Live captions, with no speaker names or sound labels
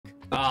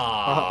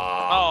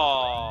Aww.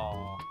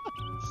 Oh.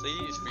 See,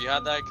 if you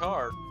had that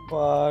card.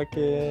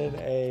 Fucking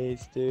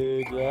ace,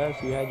 dude.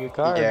 Yes, you had your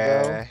card,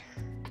 Yeah.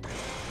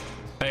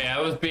 Hey, I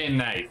was being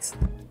nice.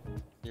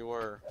 You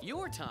were.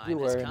 Your bro. time You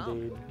has were come.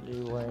 indeed.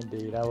 You were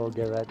indeed. I will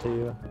give that to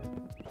you.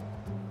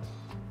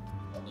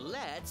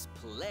 Let's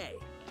play.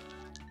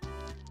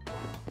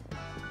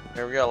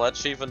 Here we go. Let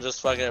Chiefin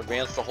just fucking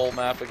advance the whole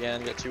map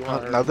again. Get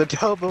 200. Another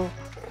double.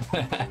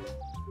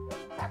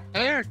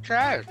 Here,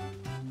 try.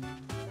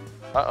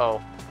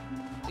 Uh-oh.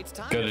 It's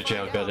time Go to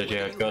jail, find go out to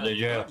jail, whether you go to have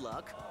jail. good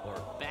luck or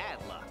bad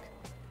luck.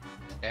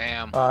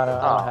 Damn. I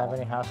don't Oh. have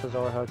any houses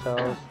or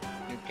hotels.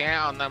 You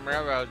can't on them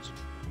railroads.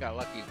 You got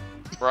lucky.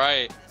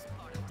 Right.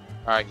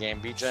 Alright, game.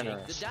 Be Shake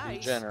generous. the Be dice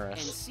and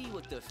generous. see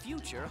what the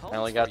future holds I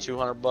only got for you.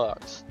 200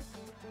 bucks.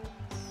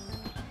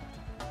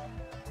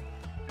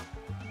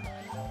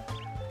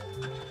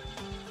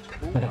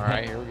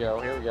 Alright, here we go.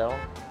 Here we go.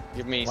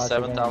 Give me Watch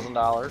again.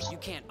 $7,000. You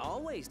can't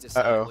always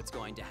decide Uh-oh. what's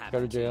going to happen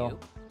Go to jail.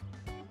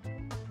 you.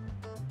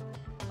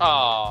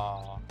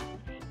 Aww.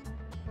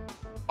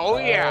 Oh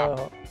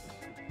yeah.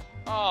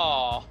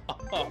 Aww.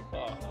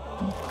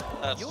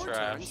 That's Your turn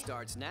trash.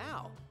 starts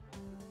now.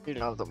 You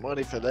don't have the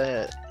money for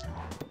that.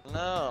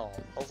 No.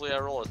 Hopefully I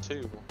roll a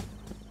 2.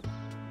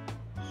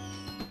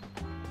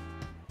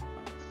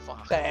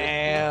 Fuck.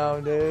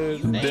 Damn,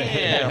 dude.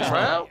 Damn,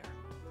 bro.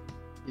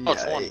 Oh,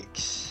 20.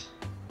 Yikes.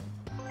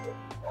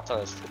 I thought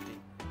it was 50.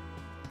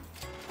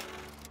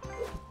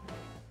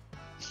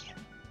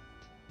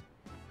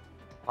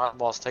 My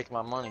boss taking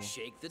my money.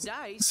 Shake the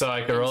dice. So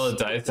I can roll and the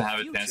see what dice and have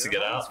a chance to future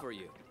get holds out? for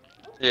you.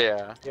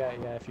 Yeah. Yeah,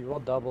 if you roll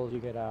doubles, you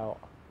get out.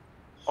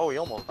 Oh, he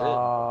almost did.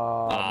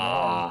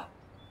 Ah.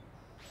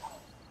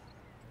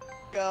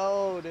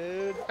 Go,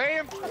 dude. Pay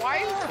him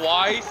twice.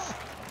 Twice?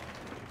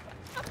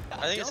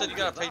 I think it said you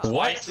gotta pay Don't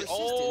What? twice. give up.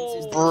 Oh,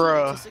 Persistence is the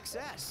Bruh. key to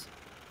success.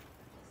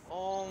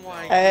 oh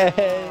my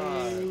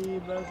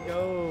Hey, let's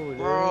go, god. dude.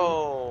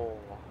 Bro.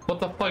 What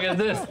the fuck is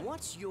this?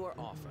 What's your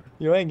offer?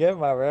 You ain't getting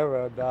my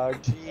railroad,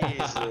 dog.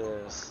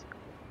 Jesus.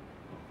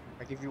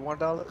 I give you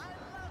 $1.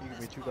 You give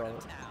me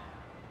 $2.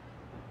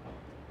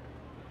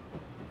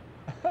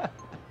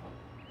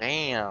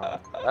 Damn.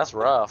 That's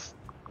rough.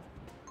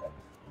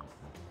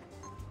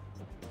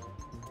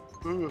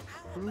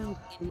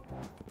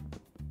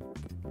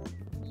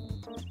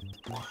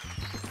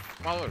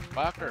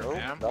 Motherfucker, Oh,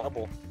 man.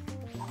 double.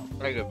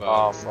 Take it,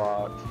 Oh,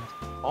 fuck.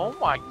 Oh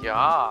my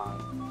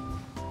god.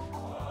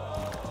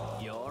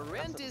 Your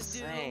rent That's is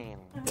due. insane.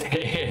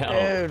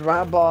 Damn. Dude,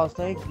 my boss,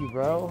 thank you,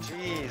 bro.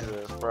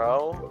 Jesus,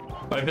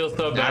 bro. I feel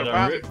so bad.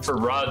 I'm rooting for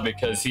Rod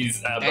because he's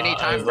about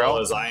Anytime, as bro.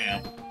 low as I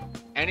am.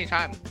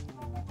 Anytime.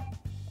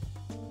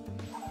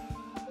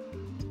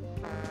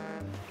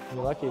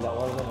 You're lucky that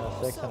wasn't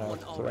a 6 and a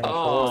 3 and a 4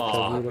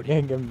 Oh. because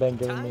you'd have been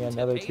giving me Time to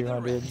another pay the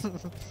 200.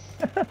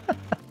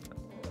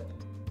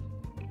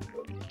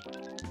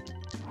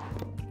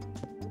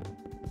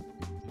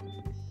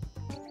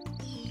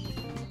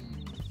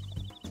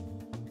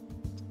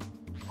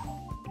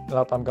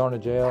 Nope, I'm going to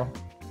jail.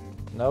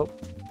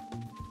 Nope.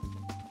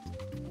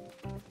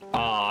 Oh,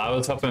 I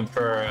was hoping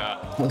for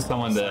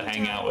someone to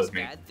hang out with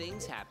me. Bad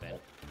things happen.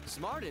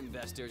 Smart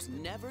investors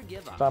never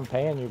give So up. I'm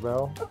paying you,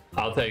 bro.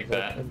 I'll take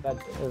that.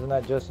 Isn't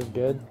that just as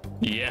good?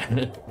 Yeah.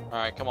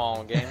 Alright, come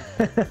on, game.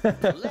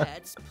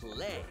 Let's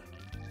play.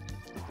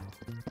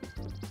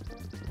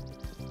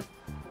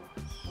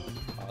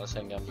 Oh, this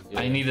ain't gonna be good.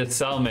 I need a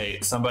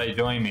cellmate. Somebody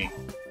join me.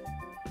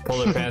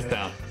 Pull their pants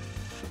down.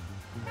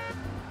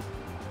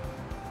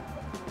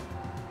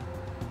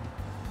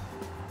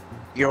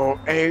 Your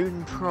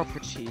own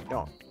property,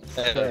 not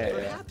fair.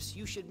 Perhaps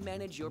you should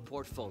manage your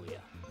portfolio.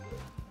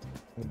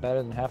 It's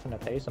better than having to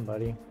pay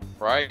somebody.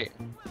 Right.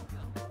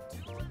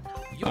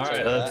 Your All right,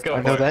 turn. let's go.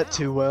 I know for it. that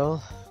too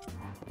well.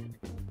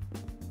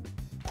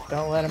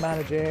 Don't let him out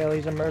of jail.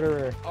 He's a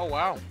murderer. Oh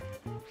wow.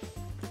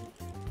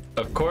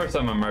 Of course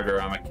I'm a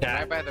murderer. I'm a Right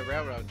cat. by the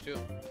railroad too.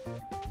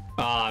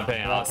 Oh, I'm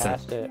paying Right Austin.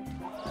 past it.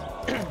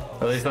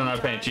 At least I'm not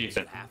paying You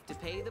Chiefin. have to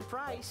pay the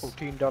price.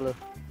 $14.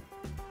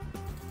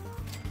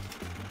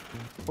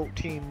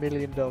 $14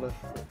 million.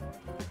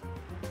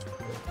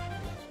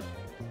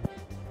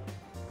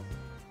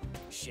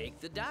 Shake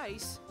the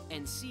dice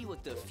and see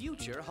what the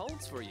future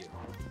holds for you.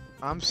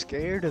 I'm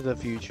scared of the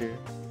future.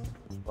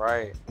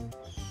 Right.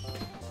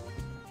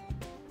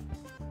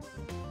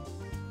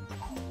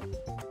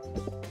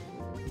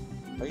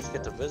 At least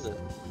get to visit.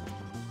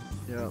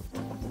 Yeah.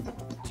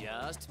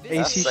 Just Ace, visit.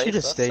 you safe, should have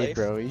that's stayed, safe.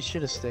 bro. You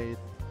should have stayed.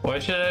 Why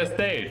should I have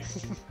stayed?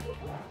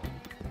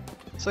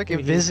 So I can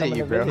He's visit coming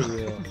you, to bro. visit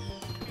you.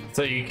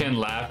 So you can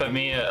laugh at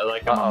me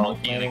like I'm a Uh-oh.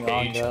 monkey in a Landing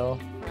on cage? go.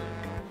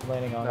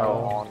 Landing on Oh, go.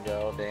 on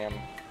go, damn.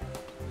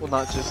 Well,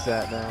 not just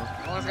that now.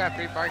 Almost got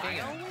free parking.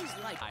 I always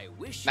like. I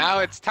wish. Now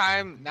you it's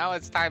time. Now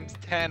it's times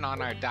 10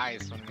 on our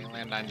dice when we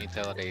land on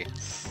utility.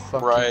 Fucking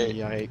Right.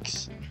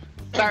 yikes.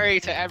 Sorry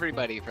to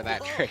everybody for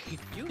that trade.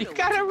 You You know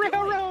got what a you're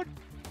doing. railroad,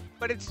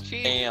 but it's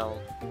cheap. Damn.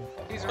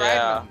 He's Yeah.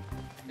 riding them.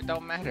 It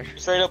don't matter.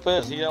 Straight up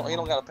is. He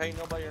don't gotta pay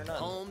nobody or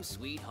nothing. Home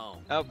sweet home.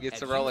 Oh, gets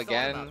Have to roll you thought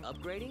again.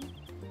 about upgrading?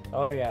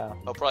 Oh yeah.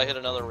 I'll probably hit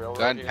another railroad.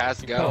 Go ahead and here. pass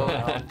Keep go. going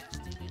around.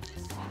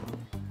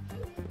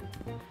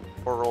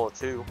 Or roll a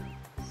 2.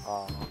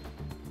 Was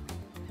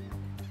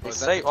He's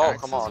that safe. the Oh,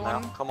 Texas come on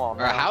one? now. Come on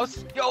Or a now.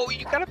 house? Yo,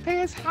 you gotta pay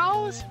his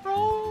house,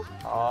 bro.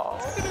 Oh,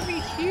 It's gonna be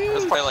huge.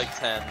 that's probably like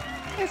 10.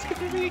 It's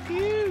gonna be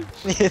huge.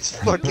 It's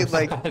fucking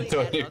like We had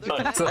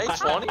other Hey, guys.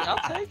 20.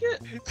 I'll take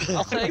it.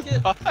 I'll take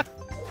it.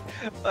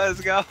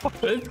 Let's go.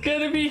 It's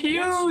gonna be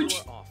huge.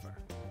 What's your offer?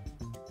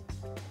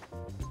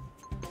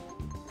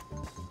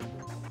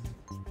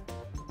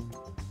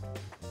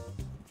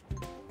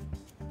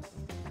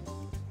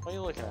 What are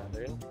you looking at,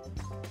 dude?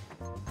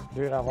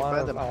 Dude, I buy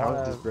want them to.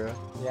 houses, bro.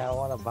 Yeah, I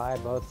want to buy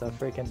both the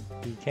freaking.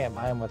 You can't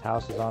buy them with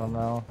houses on them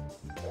though.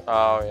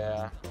 Oh,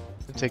 yeah.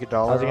 Take a I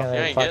dollar was off. gonna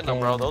You ain't getting them,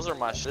 bro. fucking- Those are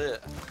my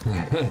shit.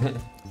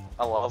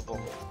 I love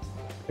them.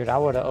 Dude, I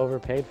would have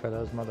overpaid for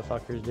those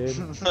motherfuckers,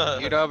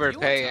 dude. You'd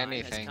overpay Your time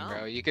anything, has bro.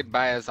 come. You could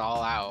buy us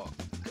all out.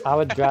 I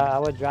would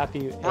drop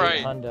you Right.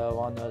 800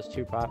 on those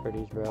 2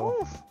 properties, bro.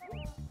 Oof.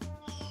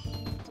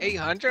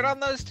 800 on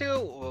those 2?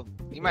 Well,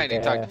 you might need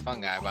to talk Yeah. to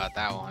Fun Guy about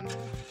that one.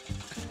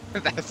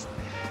 That's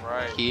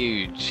Right.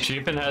 huge.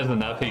 Sheepin has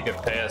enough he could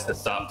pay us to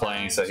stop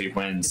playing so he To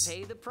wins.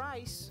 pay the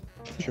price.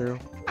 True.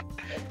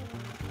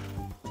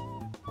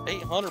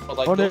 800, but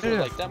like, Oh, those are,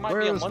 yeah. like that might be a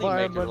Where's money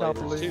my maker later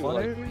Monopoly too.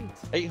 Like, money?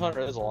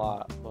 800 is a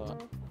lot,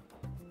 but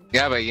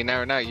Yeah, but you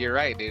never know. You're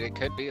right, dude. It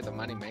could be the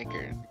money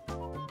maker.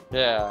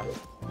 yeah.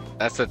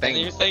 That's the And thing.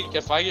 you think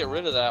if I get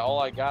rid of that,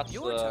 all I got's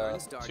Your turn the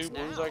starts 2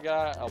 blues now. I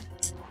got, a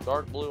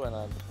dark blue, and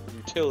a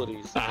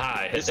utilities. Aha,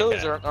 I hit the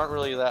Utilities cat. aren't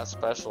really that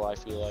special, I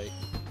feel like.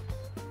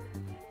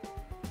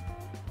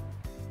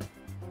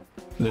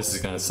 This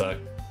is gonna suck.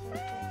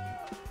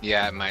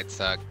 Yeah, it might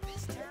suck.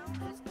 This town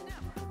has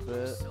never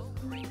But- been so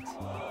great.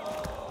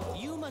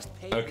 You must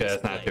pay Okay,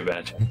 this that's not too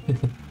player.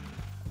 bad.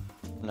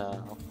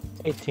 No.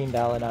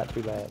 $18, not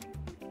too bad.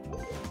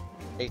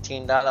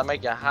 $18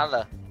 make you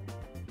holla.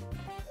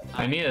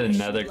 I need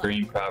another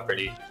green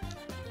property.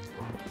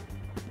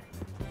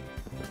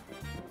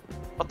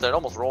 What, that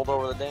almost rolled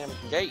over the damn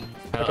gate.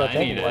 Hell, I I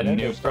think- need I a think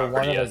new there's still one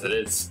property of as the-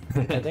 it is.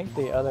 I think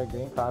the other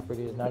green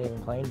property is not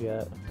even claimed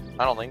yet.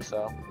 I don't think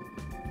so.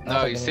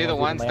 No, you think see the anyone's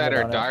ones even that are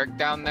landed on it. dark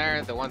down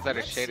there? The ones that are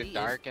Let's shaded see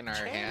dark if in our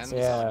chance hands? is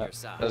Yeah. on your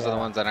side. Those are the Yeah.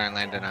 ones that aren't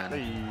landing on.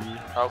 Hey.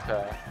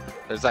 Okay.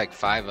 There's like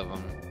 5 of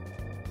them.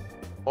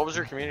 What was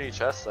your community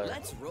chest there?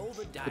 Let's roll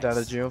the dice. Get out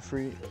of jail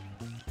free.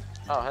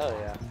 Oh, hell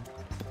yeah.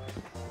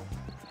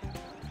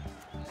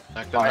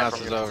 Knock the Buy it mouse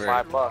from is you for over.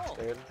 $5,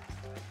 dude.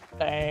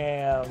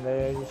 Damn,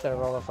 dude, you should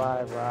roll a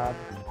 5, Rob.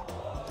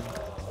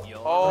 Your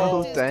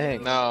Oh, turn.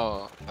 dang.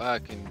 No,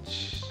 fucking.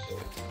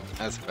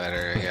 That's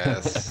better, I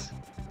guess.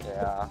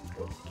 Yeah.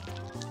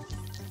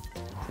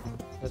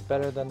 It's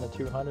better than the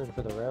 200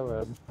 for the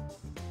railroad.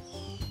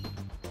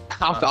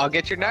 I'll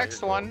get your No,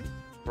 next you're one.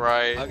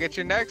 Right. I'll get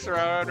your next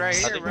road right I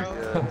here, think you're bro.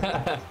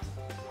 good.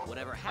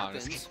 Whatever Oh,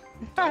 just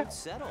happens, don't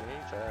settle.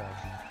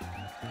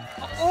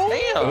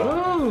 Damn!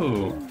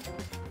 Ooh!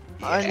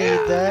 I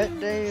need that.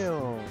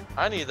 Damn.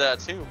 I need that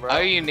too, bro. Oh,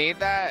 you need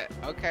that?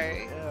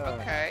 Okay. Yeah.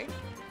 Okay.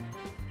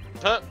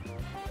 Huh.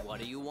 What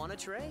do you want to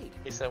trade?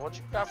 He said, "What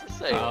you got for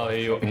sale?" Oh,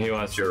 he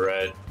wants your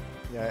red.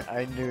 Yeah,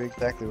 I knew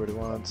exactly what he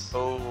wants.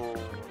 Oh.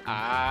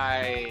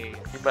 I.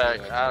 You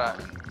better-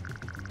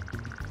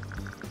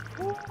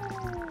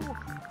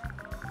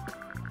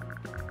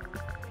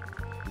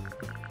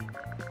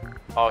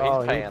 Oh, he's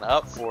Oh, he- paying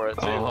up for it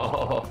too.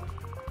 Oh.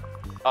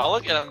 Oh,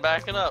 look at him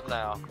backing up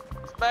now.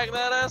 He's backing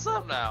that ass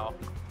up now.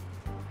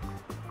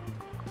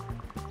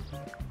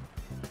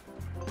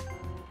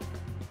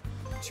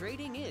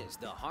 Trading is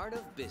the heart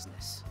of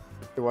business.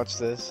 Hey, watch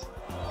this.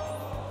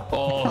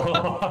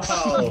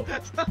 Oh.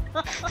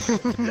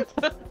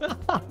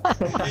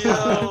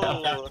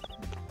 Yo.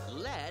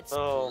 Let's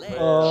Oh, play. man.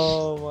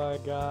 Oh my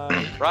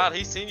god. Rod,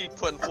 he seen you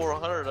putting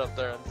 400 up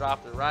there and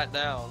dropped it right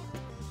down.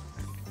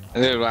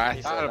 Dude, I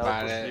He thought said,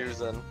 about "Nope, it.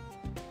 refusing."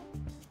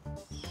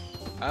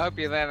 I hope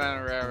you land on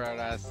a railroad,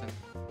 Austin.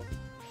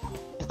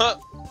 No,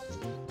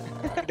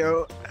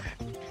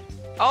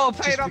 Oh,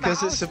 just paid on the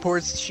because it house.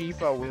 supports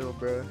cheap, I will,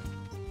 bro.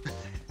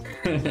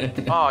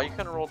 Oh, you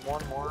could have rolled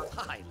one more.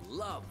 I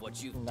love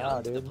what you've Nah,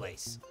 done to the dude.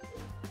 place.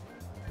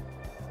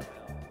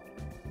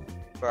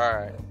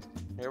 Alright,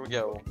 here we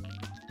go.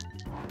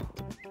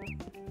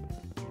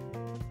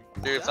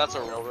 Dude, if that's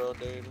a railroad,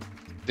 dude.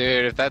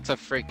 Dude, if that's a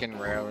freaking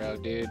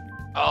railroad, dude.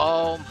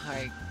 Oh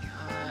my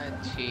god,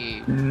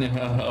 cheap.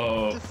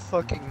 No. The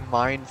fucking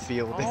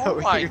minefield Oh out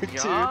my here, dude.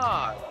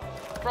 god.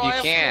 Bro, You I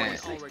have can't.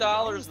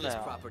 $46 This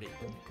now. property.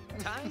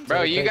 Time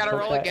Bro, to you gotta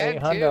roll again,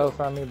 That 800 too.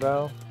 from me,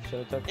 bro.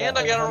 Should've took And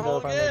that I gotta 800 roll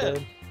from me, again.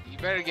 dude. You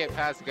better get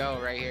past go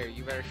right here.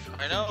 You better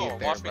I know, get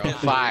there, watch me bro. hit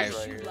 5.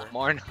 right here.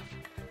 More than,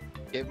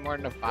 get more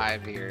than a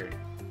 5 here.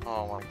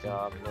 Oh my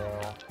god, bro.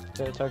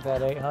 Should've took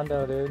that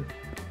 800, dude.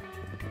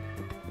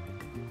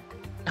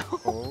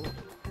 Oh.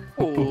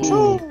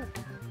 Ooh.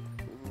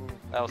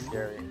 That was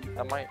scary.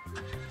 That might.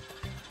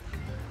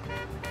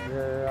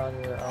 You're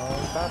on your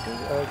own property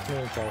or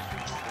community chest?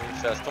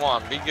 Chest. Come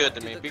on, be good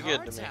to me. do the Be good to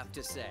cards me. have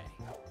to say?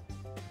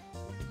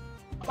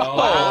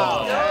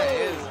 Oh. That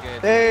is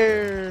good.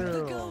 Damn.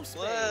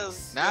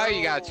 Let's Now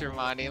you go. got your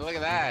money. Look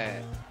at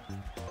that.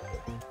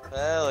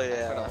 Hell Put a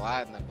yeah.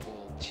 lot in the pool.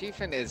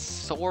 Chiefin is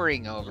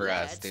soaring over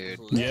us, dude.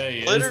 Yeah, he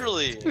is.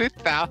 Literally.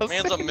 2,000.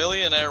 Man's a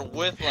millionaire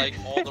with like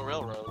all the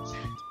railroads.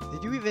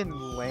 Did you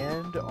even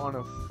land on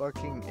a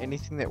fucking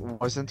anything that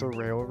wasn't a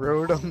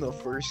railroad on the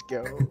first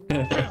go?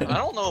 I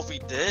don't know if he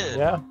did.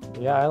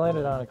 Yeah, I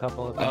landed on a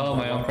couple of things. Oh,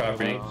 my own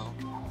property.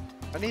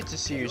 I need to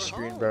see your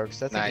screen, bro, because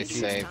that's Nice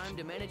like save. Time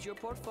to manage your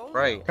portfolio.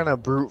 Right. what kind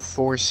of brute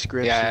force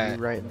scripts Yeah. are you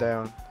writing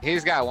down?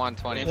 He's got He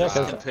 125.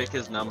 just can pick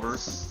his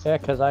numbers. Yeah,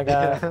 cause I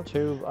got Yeah.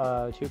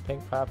 two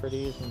pink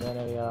properties and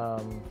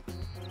then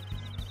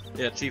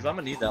Yeah, Chief, I'm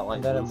gonna need that light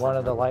and then blue. one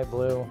of the light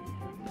blue.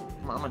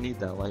 I'm gonna need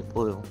that light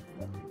blue.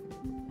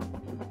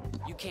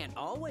 You can't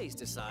always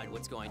decide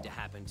what's going to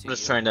happen to I'm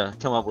just you. trying to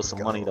come up with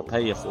some money to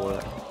pay you for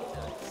it.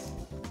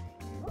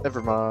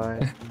 Never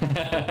mind.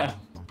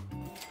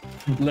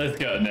 Let's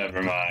go.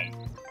 Never mind.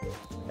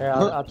 Here,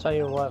 I'll tell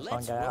you what,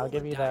 fun guy. I'll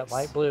give you that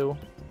light blue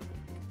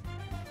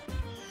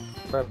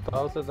for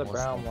both of the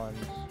brown ones.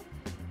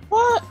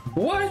 What?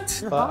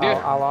 What? But Dude,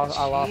 I'll offer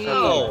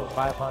jeez. you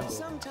 500.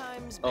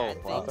 Sometimes Oh,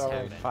 bad wow. things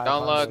happen. 500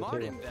 Don't look.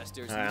 Smart too.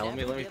 investors Alright, let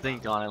never me give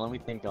think up. on it. Let me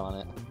think on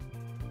it.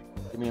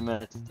 Give me a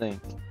minute to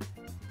think.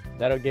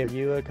 That'll give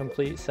you a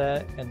complete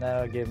set, and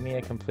that'll give me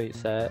a complete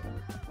set.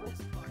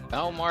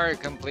 No more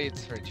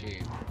completes for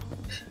Chief.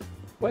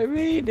 What do you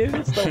mean, dude?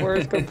 It's the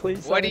worst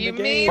complete set What do in you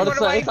the mean? game. But What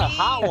do I it's a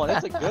hot mean? one.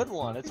 It's a good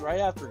one. It's right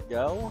after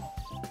go.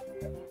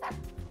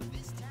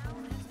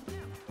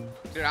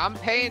 Dude, I'm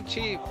paying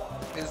Chief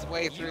his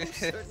way through You this.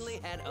 certainly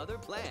had other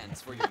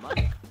plans for your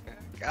money.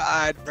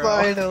 God, bro.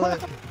 Finally.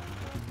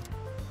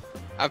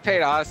 I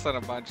paid Austin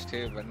a bunch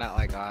too, but not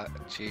like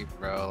Chief,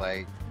 bro.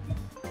 Like,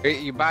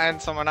 you buying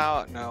someone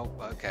out? No,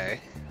 okay.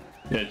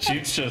 Yeah,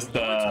 Chief's just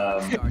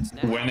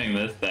winning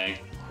this thing.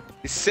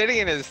 He's sitting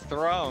in his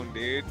throne,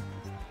 dude.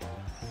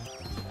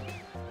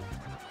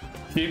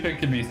 Chief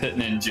could be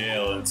sitting in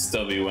jail and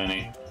still be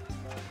winning.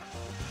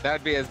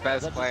 That'd be his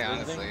best That's play, his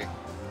honestly. You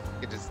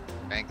could just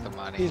bank the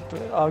money.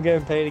 I'm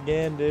getting paid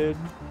again, dude.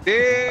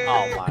 Dude!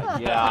 Oh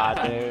my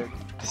god, dude.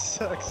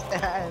 Sucks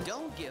ass.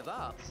 Don't give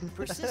up.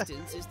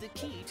 Persistence is the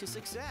key to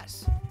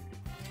success.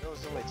 It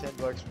was only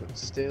 $10, but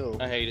still.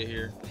 I hate it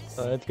here.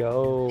 Let's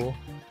go.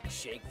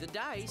 Shake the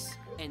dice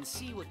and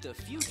see what the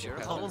future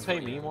Someone holds pay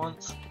for me you.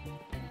 once.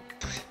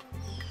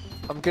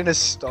 I'm gonna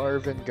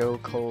starve and go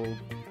cold.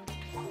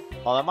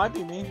 Oh, that might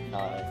be me.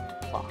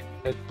 Fuck.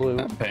 It's blue.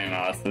 I'm paying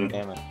Austin.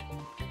 Damn it.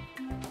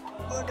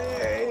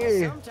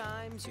 Money!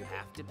 Sometimes you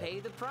have to pay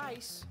the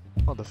price.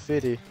 Oh, the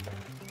fitty.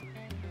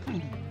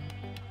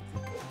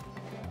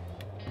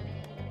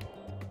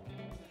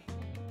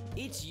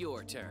 It's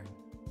your turn.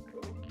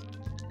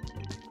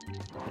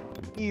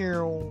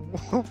 Ew.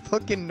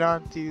 Fucking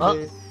not do Huh?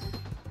 that.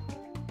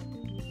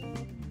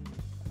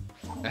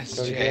 That's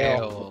Go to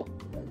jail.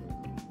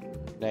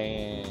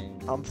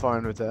 Dang. I'm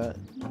fine with that.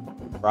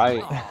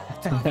 Right.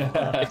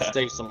 Let's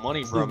take some money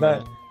He's from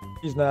not, it.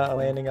 he's not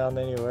landing on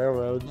any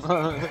railroads.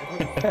 Honestly,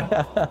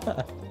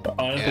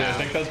 Yeah. I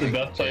think that's the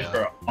best place Yeah.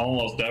 for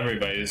almost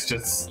everybody is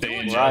just stay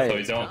in jail Right. so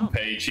we don't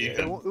pay Chief.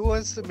 Who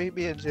wants to meet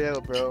me in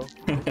jail, bro?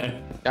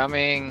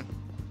 Coming.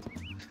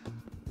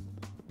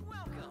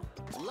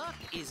 Welcome. Luck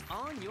is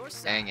on your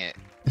side. Dang it.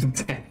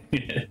 Dang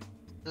it.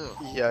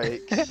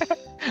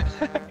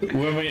 Yikes.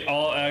 When we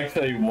all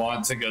actually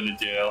want to go to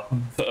jail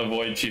to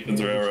avoid Chief's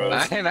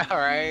railroads. I know,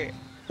 right?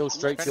 Go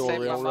straight Trying to to a save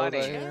my railroad money.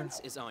 right here. Chance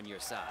is on your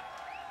side.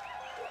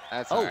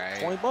 That's Oh, alright.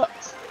 20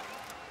 bucks.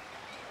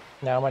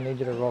 Now I'm gonna need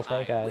you to roll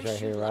snake eyes right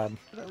here, Rob.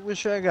 I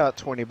wish I got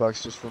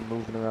 $20 just for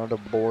moving around a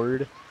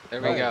board.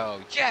 There we Right. go.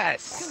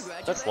 Yes!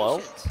 That's low.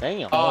 Congratulations.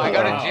 Damn. Oh, I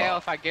go to Wow. jail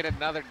if I get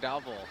another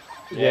double.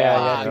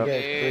 Yeah, Fuck, you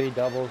get dude. 3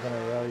 doubles in a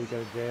row, you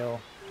go to jail.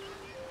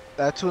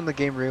 That's when the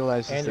game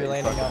realizes And that you're you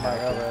landing fucking on my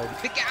hacked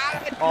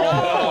it. railroad.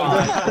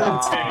 Oh,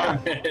 damn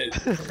it.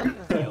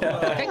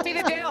 Take me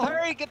to jail!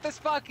 Hurry! Get this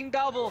fucking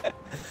double! Get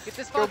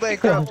this Go fucking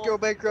bankrupt, double! go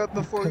bankrupt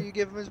before you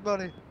give him his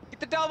money. Get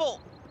the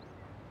double!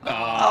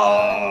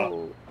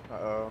 Oh.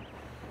 Uh-oh.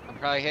 I'm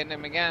probably hitting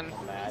him again.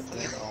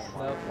 Imagine. Oh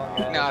my No, fun god.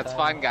 guy. No, it's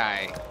fun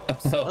guy.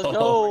 Let's go.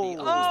 Oh,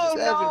 no!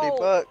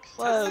 $70. Let's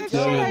That's go.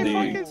 what I 70.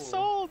 fucking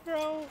sold,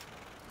 bro.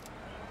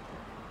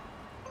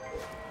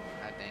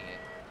 God dang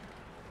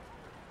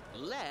it.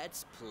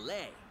 Let's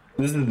play.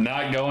 This is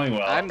not going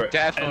well. I'm for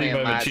definitely in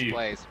anybody but last Chief.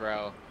 place,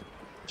 bro.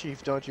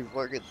 Chief, don't you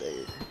fucking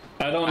think.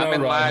 I don't know, I'm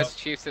in Rob. last,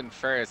 Chiefs in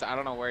first. I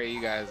don't know where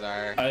you guys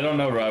are. I don't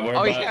know, Rob. We're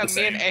Oh about yeah, the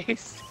me and same.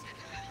 Ace.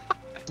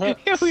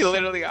 Yeah, we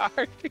literally are.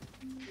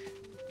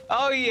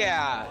 Oh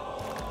yeah.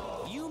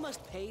 You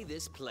must pay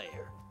this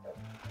player.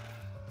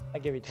 I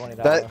give you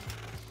 $20.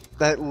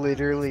 That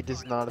literally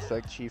does not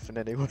affect Chief in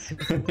any way.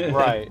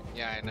 Right.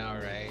 Yeah, I know,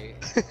 right?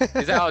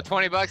 Is that oh,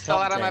 $20 fell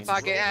out of my Something.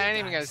 pocket? Yeah, I ain't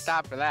even gonna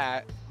stop for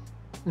that.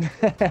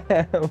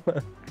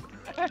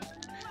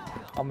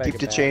 I'll make Keep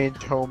it the back. change,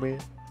 homie.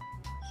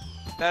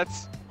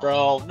 That's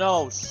Bro,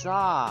 no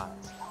shot.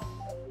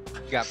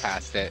 you got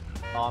past it.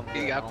 Oh, I'm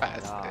You good. got Oh my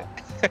past God.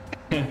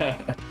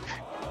 it.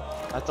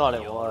 I thought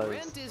it Your was.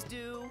 rent is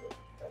due.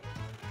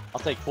 I'll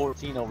take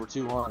 14 over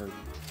 200.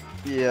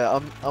 Yeah,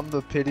 I'm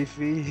the pity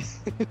fee.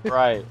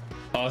 Right.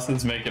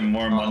 Austin's making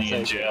more money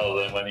in jail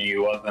than when he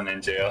wasn't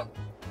in jail.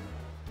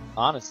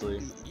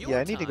 Honestly. Yeah,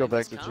 I need to go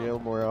back to jail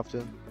more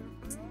often.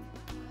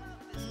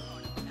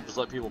 Just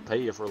let people pay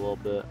you for a little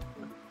bit.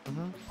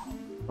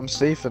 I'm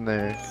safe in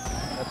there.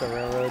 That's a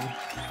railroad.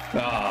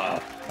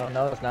 Ah, Oh,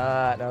 no, it's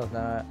not. No, it's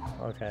not.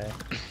 Okay.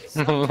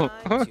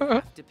 Sometimes you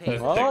have to pay.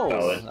 Oh,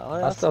 $6. no,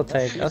 I'll still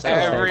take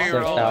Every $6,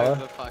 roll dollar.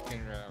 is a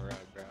fucking railroad,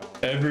 bro.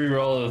 every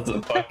roll is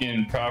a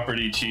fucking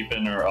property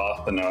cheaping or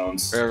Austin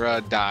owns.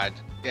 Railroad Dodge.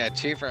 Yeah,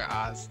 cheaper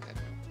Austin,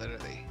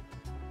 literally.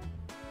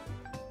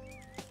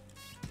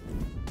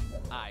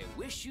 I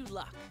wish you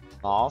luck.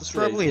 Oh, It's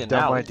probably a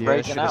dumb idea.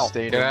 I should have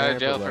stayed Get in out there, of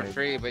jail but, for like,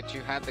 free, but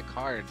you had the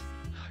card.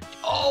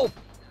 Oh!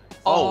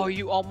 Oh. Oh,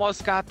 you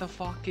almost got the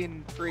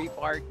fucking free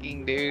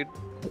parking, dude.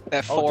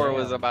 That Oh, 4 damn.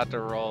 was about to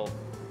roll.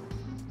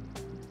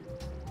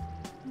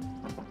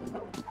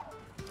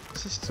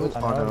 This is still I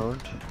know.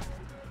 unowned.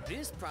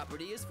 This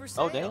property is for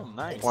sale. Oh, damn,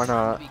 nice. Why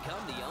not? Become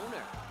the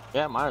owner.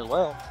 Yeah, might as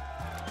well.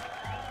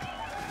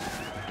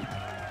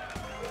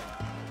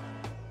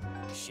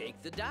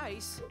 Shake the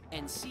dice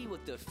and see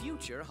what the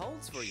future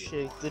holds for you.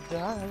 Shake the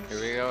dice.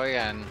 Here we go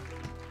again.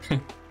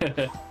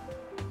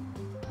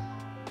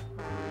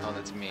 Oh,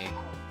 that's me.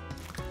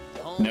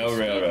 Home No sweet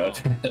railroad.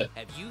 home.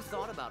 Have you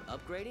thought about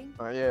upgrading?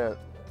 Oh yeah.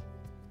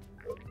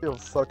 Feel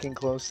fucking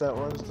close that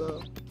was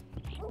though.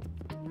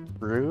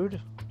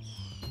 Rude.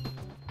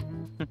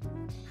 How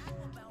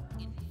about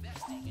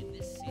investing in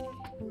this city?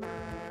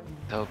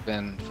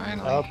 Open,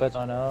 finally. Oh, it's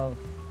on. Oh,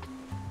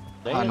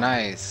 Damn.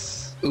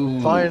 nice.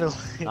 Ooh, Finally.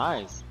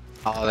 Nice.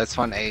 Oh, that's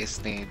one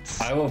Ace needs.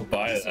 I will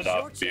buy This that is your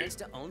off you. chance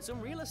to own some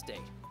real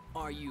estate.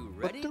 Are you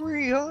For ready?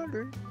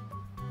 300.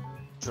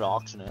 Should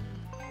auction it.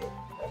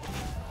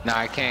 No,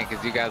 I can't,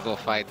 because you guys will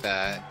fight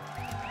that.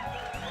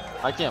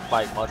 I can't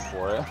fight much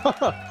for it.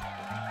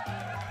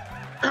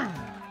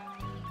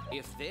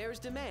 If there's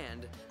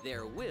demand,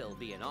 there will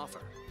be an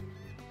offer.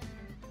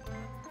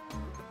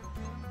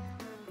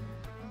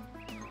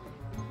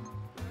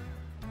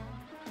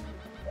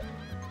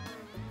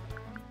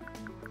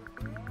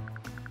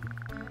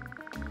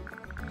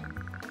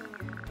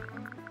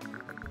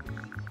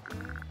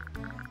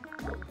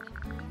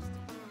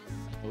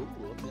 Ooh,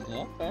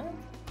 yeah, fair.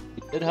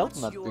 It did help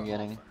him at the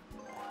beginning.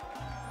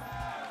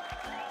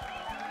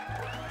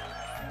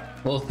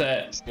 Well,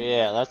 that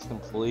Yeah, that's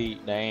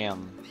complete.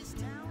 Damn.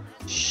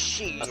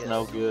 Shit. That's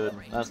no good.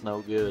 That's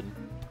no good.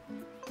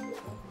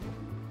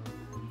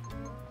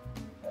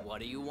 What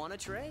do you want to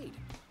trade?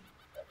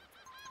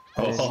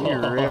 Man,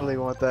 you really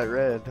want that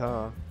red,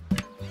 huh?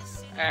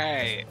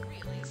 Hey,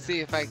 see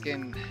if I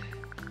can.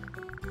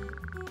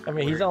 I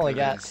mean, he's only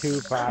got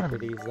 2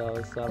 properties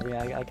though, so I mean,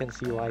 I can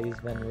see why he's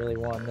been really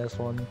wanting this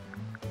one.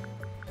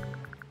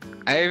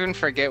 I even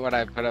forget what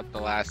I put up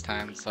the last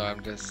time, so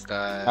I'm just.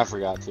 I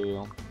forgot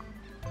to.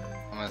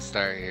 I'm gonna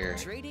start here.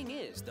 Trading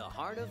is the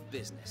heart of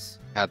business.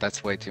 God,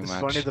 that's way too It's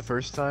much. funny the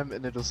first time,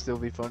 and it'll still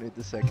be funny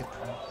the second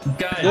time.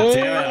 God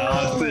damn it,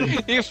 Austin.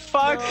 You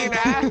fucking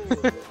ass!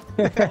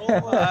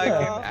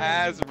 Fucking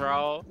ass,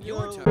 bro.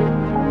 Your turn.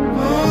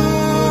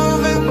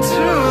 Moving to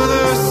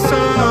the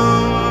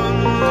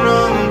sun,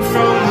 running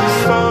from the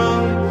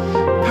sun.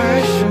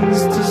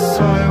 Patience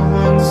decide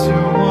once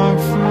you walk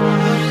through